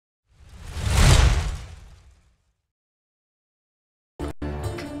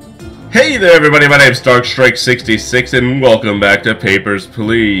Hey there everybody, my name's Darkstrike66 and welcome back to Papers,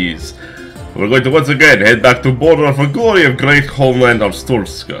 Please. We're going to once again head back to border for glory of great homeland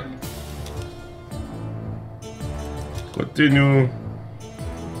Arstotzka. Continue.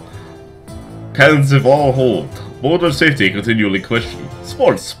 Cannons of all hold. Border safety continually questioned.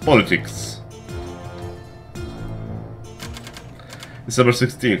 Sports, politics. December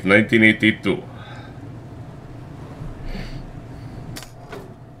 16th, 1982.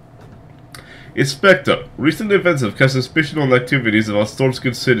 Inspector, recent events have cast suspicion on the activities of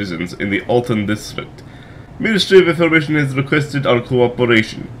Arstotzkas citizens in the Alton district. Ministry of Information has requested our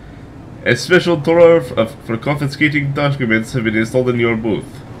cooperation. A special drawer for confiscating documents have been installed in your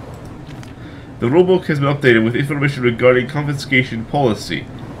booth. The rulebook has been updated with information regarding confiscation policy.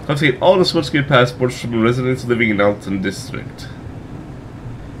 Confiscate all Arstotzkas passports from residents living in Alton district.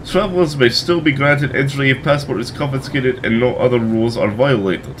 Travelers may still be granted entry if passport is confiscated and no other rules are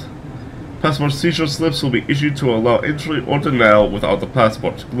violated. Passport seizure slips will be issued to allow entry or denial without the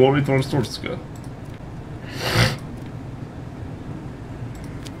passport. Glory to Arstotzka.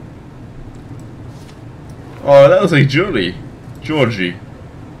 Oh, that was like Jorji.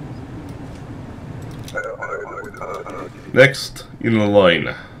 Next in the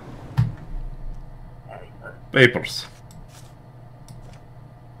line. Papers.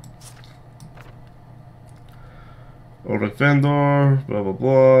 Order vendor, blah blah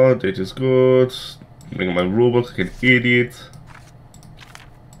blah, date is good. Bring my rulebook like an idiot.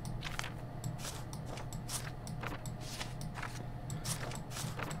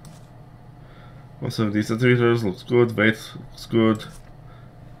 Most of these centimeters looks good, weight looks good.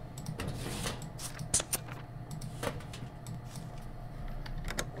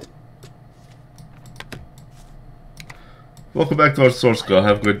 Welcome back to Arstotzka,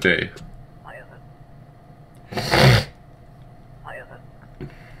 have a good day.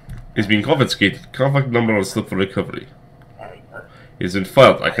 Is being confiscated. Contact number on slip for recovery. Is been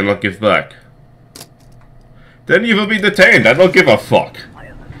filed. I cannot give back. Then you will be detained. I don't give a fuck.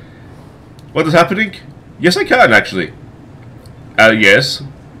 What is happening? Yes, I can actually. Yes.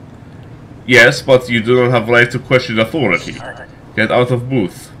 Yes, but you do not have right to question authority. Get out of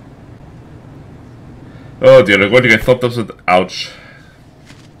booth. Oh dear, I'm going to get thumped up with... Ouch.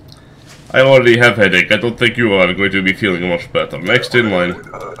 I already have headache. I don't think you are going to be feeling much better. Next in line.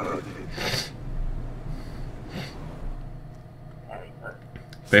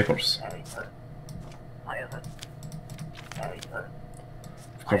 Papers.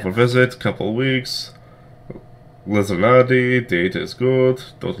 Come for visit, couple weeks. Lizanadi, date is good.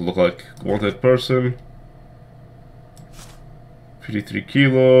 Don't look like wanted person. 53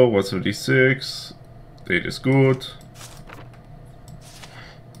 kilo, 176. Date is good.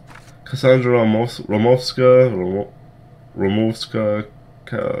 Cassandra Romovska,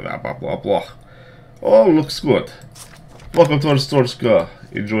 blah blah blah. Oh, looks good. Welcome to Arstotzka.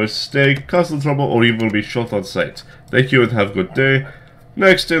 Enjoy stay, cause no trouble, or you will be shot on sight. Thank you and have a good day.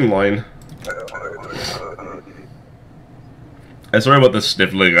 Next in line. I'm sorry about the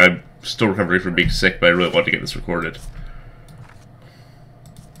sniffling. I'm still recovering from being sick, but I really want to get this recorded.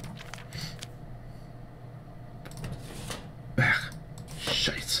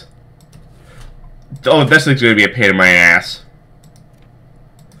 Shite. Oh, this thing's gonna be a pain in my ass.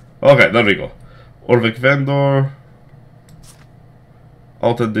 Okay, there we go. Orvik vendor.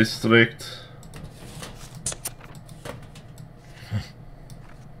 Alta district.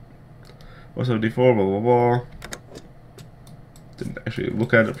 What's 74, blah blah blah. Didn't actually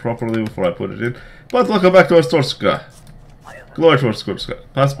look at it properly before I put it in. But welcome back to Arstotzka. Glory to Arstotzka.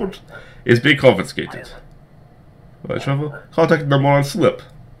 Passport is being confiscated. Will I travel? Contact number on slip.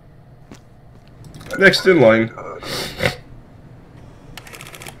 Next in line.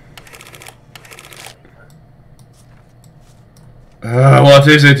 What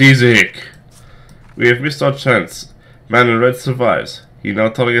is it, Ezek? We have missed our chance. Man in red survives. He now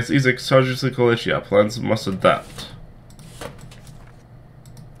targets Ezek's charges in Croatia. Plans must adapt.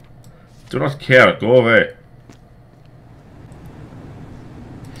 Do not care. Go away.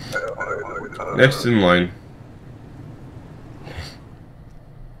 Next in line.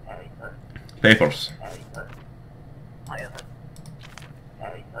 Papers.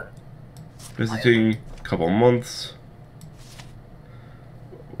 Visiting couple months.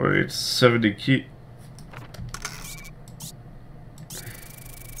 Wait, 70 key.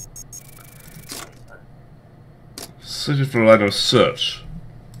 Search for line of search.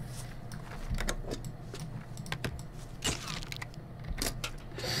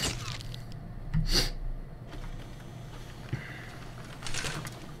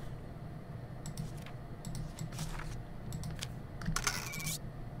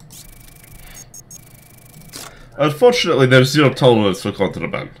 Unfortunately, there's zero tolerance for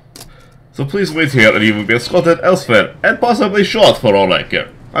contraband. So please wait here and you will be escorted elsewhere, and possibly shot for all I care.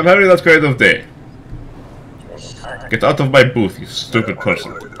 I'm having that kind of day. Get out of my booth, you stupid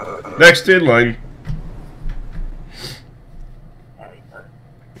person. Next in line.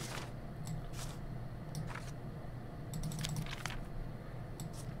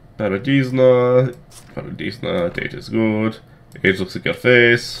 Paradisna, date is good. Age looks like your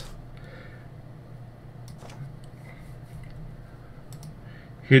face.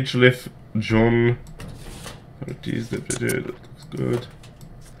 Hitchliff, John. Paradisna, that looks good.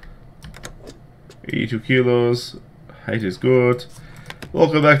 82 kilos. Height is good.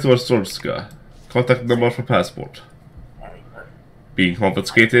 Welcome back to Arstotzka. Contact number for passport. Being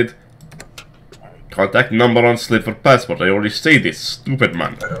confiscated. Contact number on slip for passport. I already say this, stupid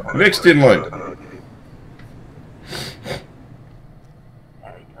man. Next in line.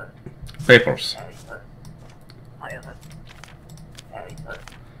 Papers.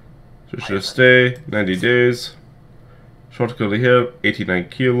 So should stay 90 days. Short curly hair, 89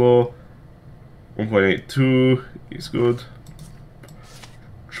 kilo. 1.82 is good.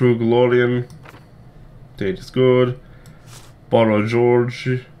 True Glorian. Date is good. Borrow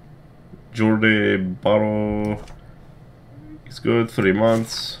Jorji. Borrow is good. 3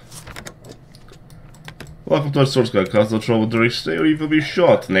 months. Welcome to Arstotzka. Cause no trouble during stay or you will be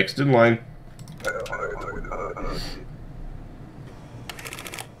shot. Next in line.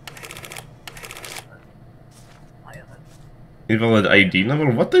 Invalid ID number?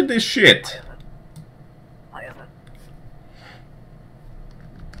 What did this shit?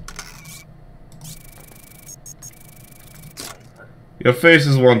 Your face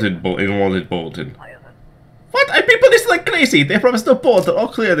is wanted in wanted bulletin. What? I people this like crazy. They promised no bulletin. All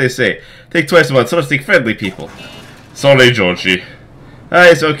clear, they say. Take twice about trusting friendly people. Sorry, Jorji.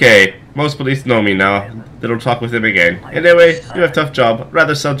 It's okay. Most police know me now. They don't talk with him again. Anyway, you have a tough job.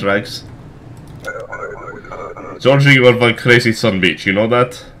 Rather sell drugs. Jorji, you are one crazy son bitch. You know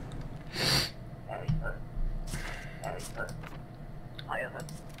that?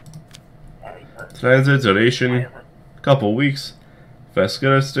 Transit duration. Couple weeks.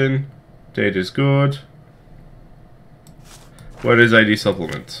 Confiscation. Date is good. Where is ID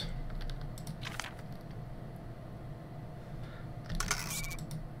supplement?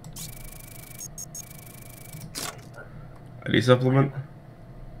 ID supplement?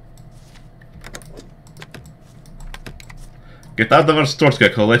 Get out of Arstotzka,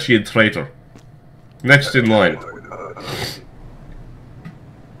 Kolechian traitor. Next in line.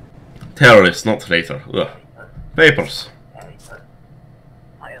 Terrorist, not traitor. Ugh. Papers.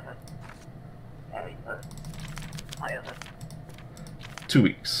 2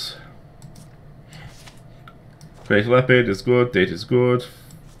 weeks. Face lapid is good, date is good.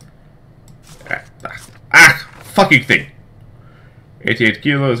 Fucking thing! 88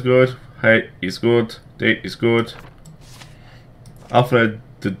 kilo is good, height is good, date is good. Alfred,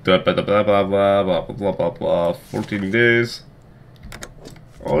 blah blah blah blah blah blah blah blah. 14 days.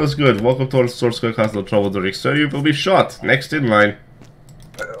 All is good. Welcome to Arstotzka. Cause no trouble during stay. You will be shot. Next in line.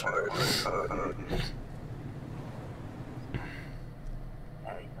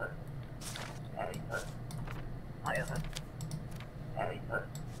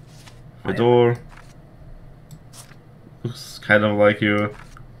 Fedor. Looks kind of like you.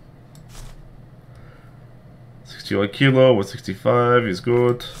 61 kilo, 165 is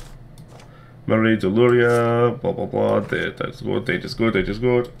good. Marie Deluria, blah blah blah. Date is good, date is good, date is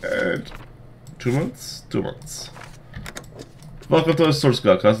good. And 2 months? 2 months. Welcome to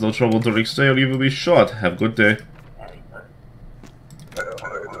Arstotzka. Cause no trouble during stay or you will be shot. Have a good day.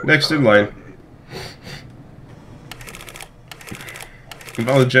 Next in line.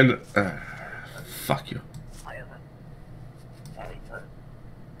 Invalid gender. Fuck you.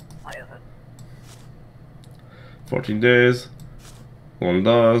 "14 days. One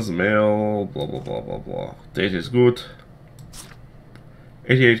does. Male. Blah blah blah blah blah. Date is good.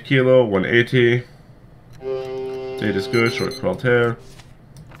 88 kilo. 180. Date is good. Short curled hair.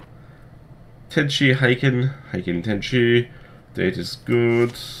 Tenchi hiking. Hiking Tenchi. Date is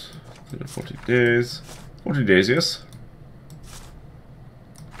good. 40 days. 40 days, yes.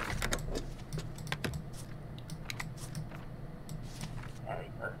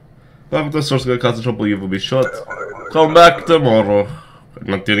 Welcome to Arstotzka. Cause of trouble, you will be shot. Come back tomorrow. I'm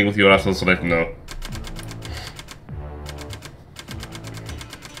not dealing with your assholes right now.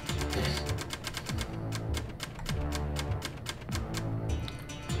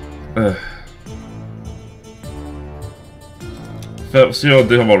 See how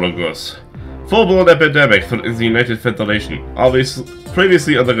the tomorrow goes. Full-blown epidemic for the United Federation. Always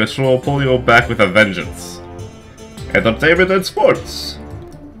previously under control, polio back with a vengeance. Entertainment and sports.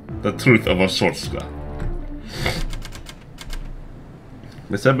 The truth of Arstotzka.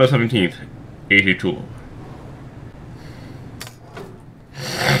 December 17th, 82.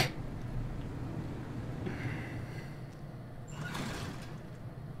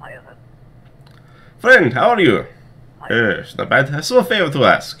 Friend, how are you? Yes, not bad. I saw a favor to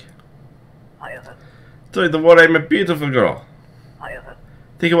ask. During the war, I'm a beautiful girl.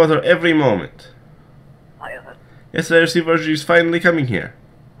 Think about her every moment. Yesterday I received word she's finally coming here.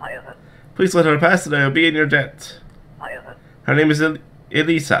 Please let her pass and I will be in your debt. Her name is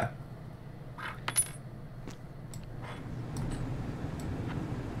Elisa.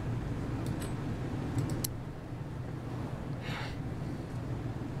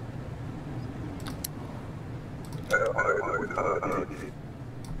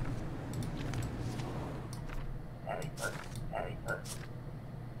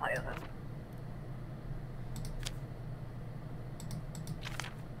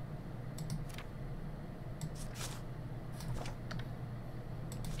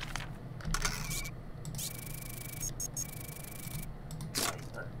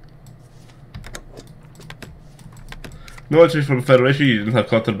 No entry from the Federation, you didn't have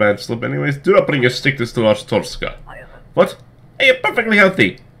contraband slip anyways. Do not bring your sickness to Arstotzka. What? Are you perfectly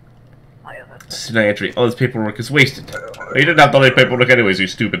healthy? This is no entry. All this paperwork is wasted. You didn't have the right paperwork anyways, you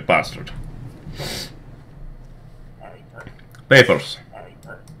stupid bastard. Papers.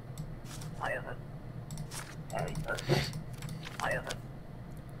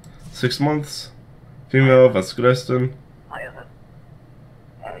 Six months. Female, Vasqureston.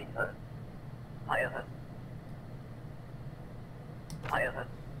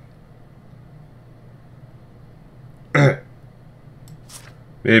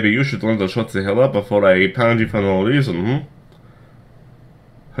 Maybe you should learn to shut the hell up before I pound you for no reason,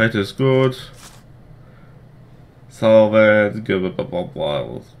 Height is good. Solvent, good, blah blah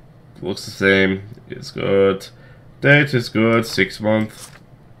blah. Looks the same. It's good. Date is good. 6 months.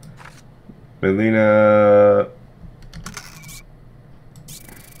 Melina.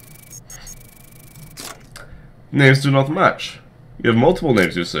 Names do not match. You have multiple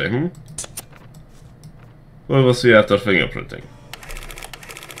names, you say, Well, we'll see after fingerprinting.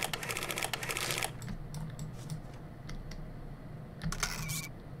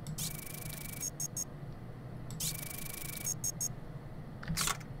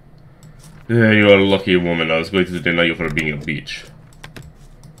 Yeah, you are a lucky woman. I was going to deny you for being a beach.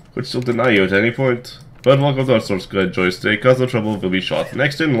 Could still deny you at any point. But welcome to our source. Good, enjoy stay. Cause no trouble will be shot.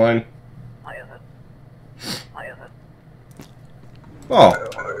 Next in line. Oh,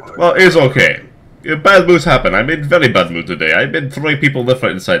 well, it's okay. Bad moods happen. I'm in very bad mood today. I've been throwing people left,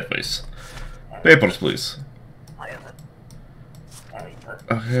 right, and sideways. Papers, please.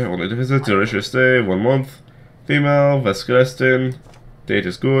 Okay, only to visit. Duration of stay, 1 month. Female, Vasqureston. Date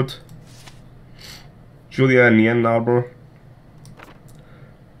is good. Julia Nien Arbor.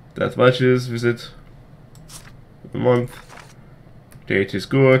 Death matches, visit. 1 month. Date is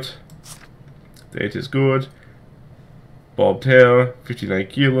good. Date is good. Bobbed hair, 59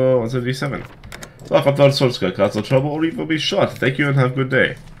 kilo, 177. Welcome to Arstotzka, cause no trouble or you will be shot. Thank you and have a good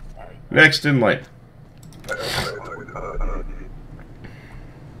day. Next in line.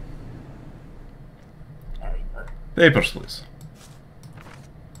 Papers, please.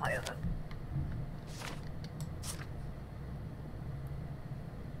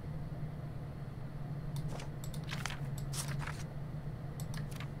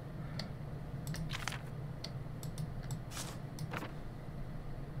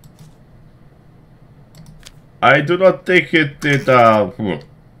 I do not think it did, Where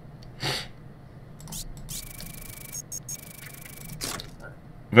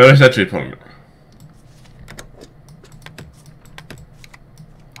is that tree from?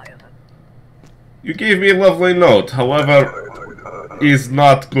 You gave me a lovely note, however, is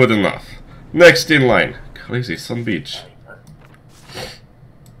not good enough. Next in line. Crazy Sun Beach.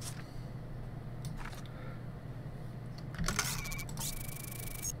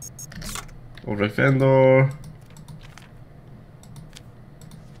 Alright, vendor.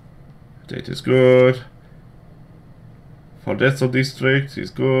 Date is good. Fordesto district is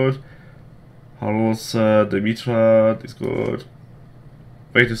good. Haros Dimitra is good.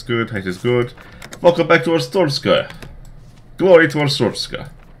 Weight is good, height is good. Welcome back to Arstotzka. Glory to Arstotzka.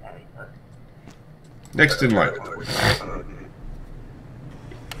 Next in line.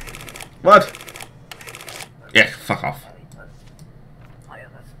 What? Yeah, fuck off.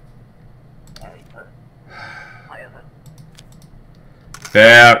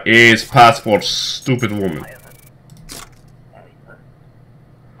 There is passport, stupid woman.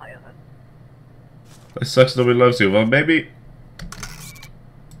 That sucks, nobody loves you. Well, maybe...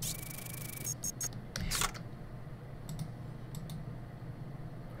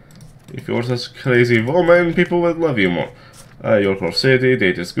 if you're such a crazy woman, people will love you more. Your core city,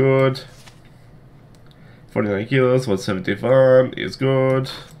 date is good. 49 kilos, 171 is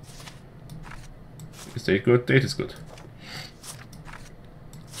good. Is date good? Date is good.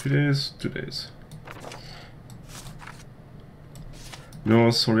 2 days, 2 days.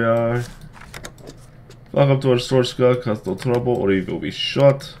 No, sorry. Welcome to Arstotzka, cause no trouble or you will be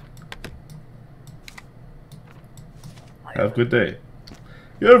shot. Have a good day.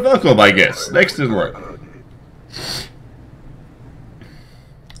 You're welcome, I guess. Next in line.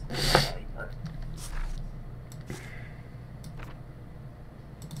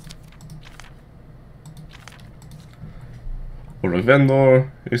 Or a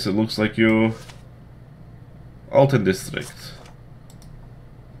vendor. Yes, it looks like you. Alton District.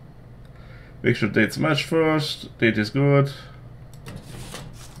 Make sure dates match first. Date is good.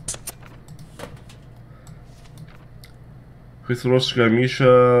 With Roshka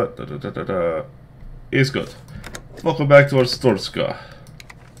Misha is good. Welcome back to Arstotzka.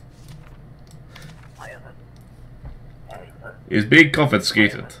 Is being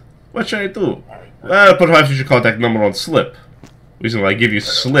confiscated. What should I do? Well, perhaps you should contact number on slip. Reason why I give you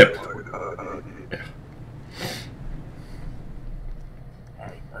slip. Yeah.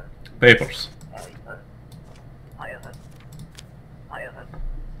 Papers.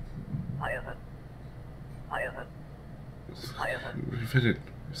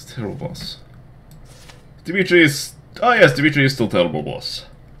 It's terrible boss. Dimitri is... oh yes, Dimitri is still terrible boss.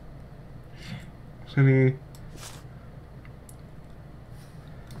 Any...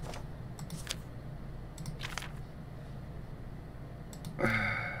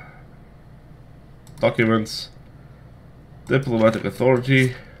 documents. Diplomatic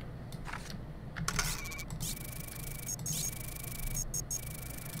authority.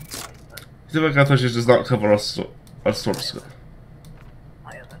 Diplomatic authority does not cover Arstotzka.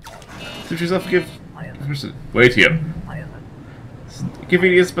 Did you not forgive? Wait here.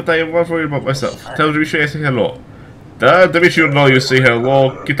 Convenience, but I am more worried about myself. Tell Dimitri I say hello. Dimitri will know you say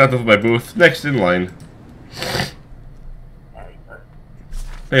hello. Get out of my booth. Next in line.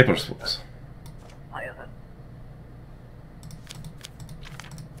 Papers, folks.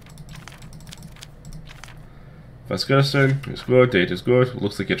 Confiscation is good. Date is good.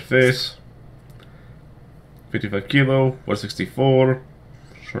 Looks like your face. 55 kilo. 164.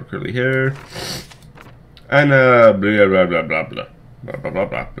 Short curly hair. And blah blah blah blah blah. Blah blah blah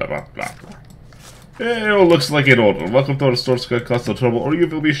blah blah blah blah. It all looks like in order. Welcome to Arstotzka, cause no trouble or you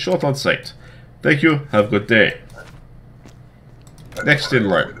will be shot on sight. Thank you, have a good day. Next in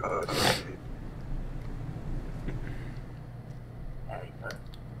line.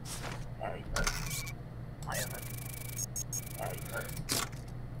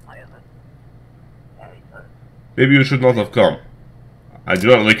 Maybe you should not have come. I do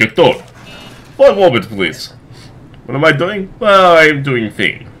not like your tone. 1 moment, please. What am I doing? Well, I'm doing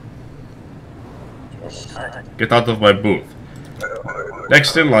thing. Get out of my booth.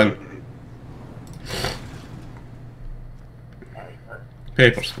 Next in line.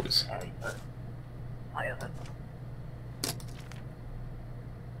 Papers, please.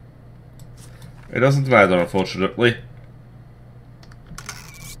 It doesn't matter, unfortunately.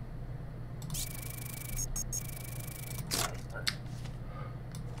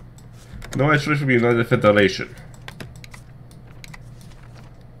 No entry from United Federation.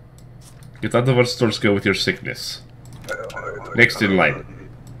 Get out of Arstotzka with your sickness. Next in line.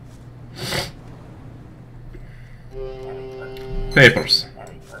 Papers.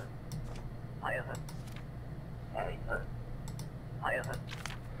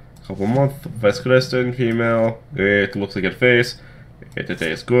 Couple months, vice Christian, female. It looks like your face. It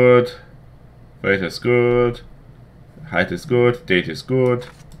is good. Weight is good. Height is good. Date is good.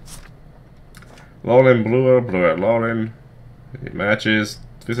 Lauren Brewer, Brewer Lauren. It matches.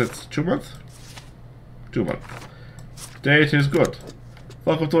 Visit 2 months? 2 months. Date is good.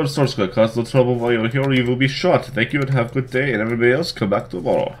 Welcome to Arstotzka. Cause no trouble while you're here, you will be shot. Thank you and have a good day. And everybody else, come back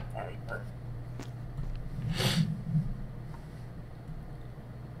tomorrow.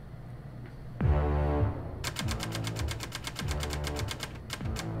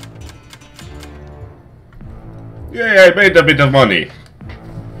 Yay, I made a bit of money.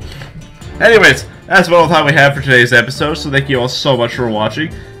 Anyways, that's about all the time we have for today's episode, so thank you all so much for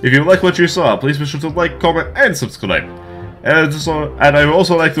watching. If you like what you saw, please be sure to like, comment, and subscribe. And I would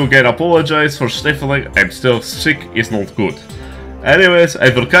also like to again apologize for sniffling. I'm still sick, it's not good. Anyways, I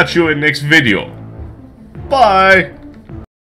will catch you in next video. Bye!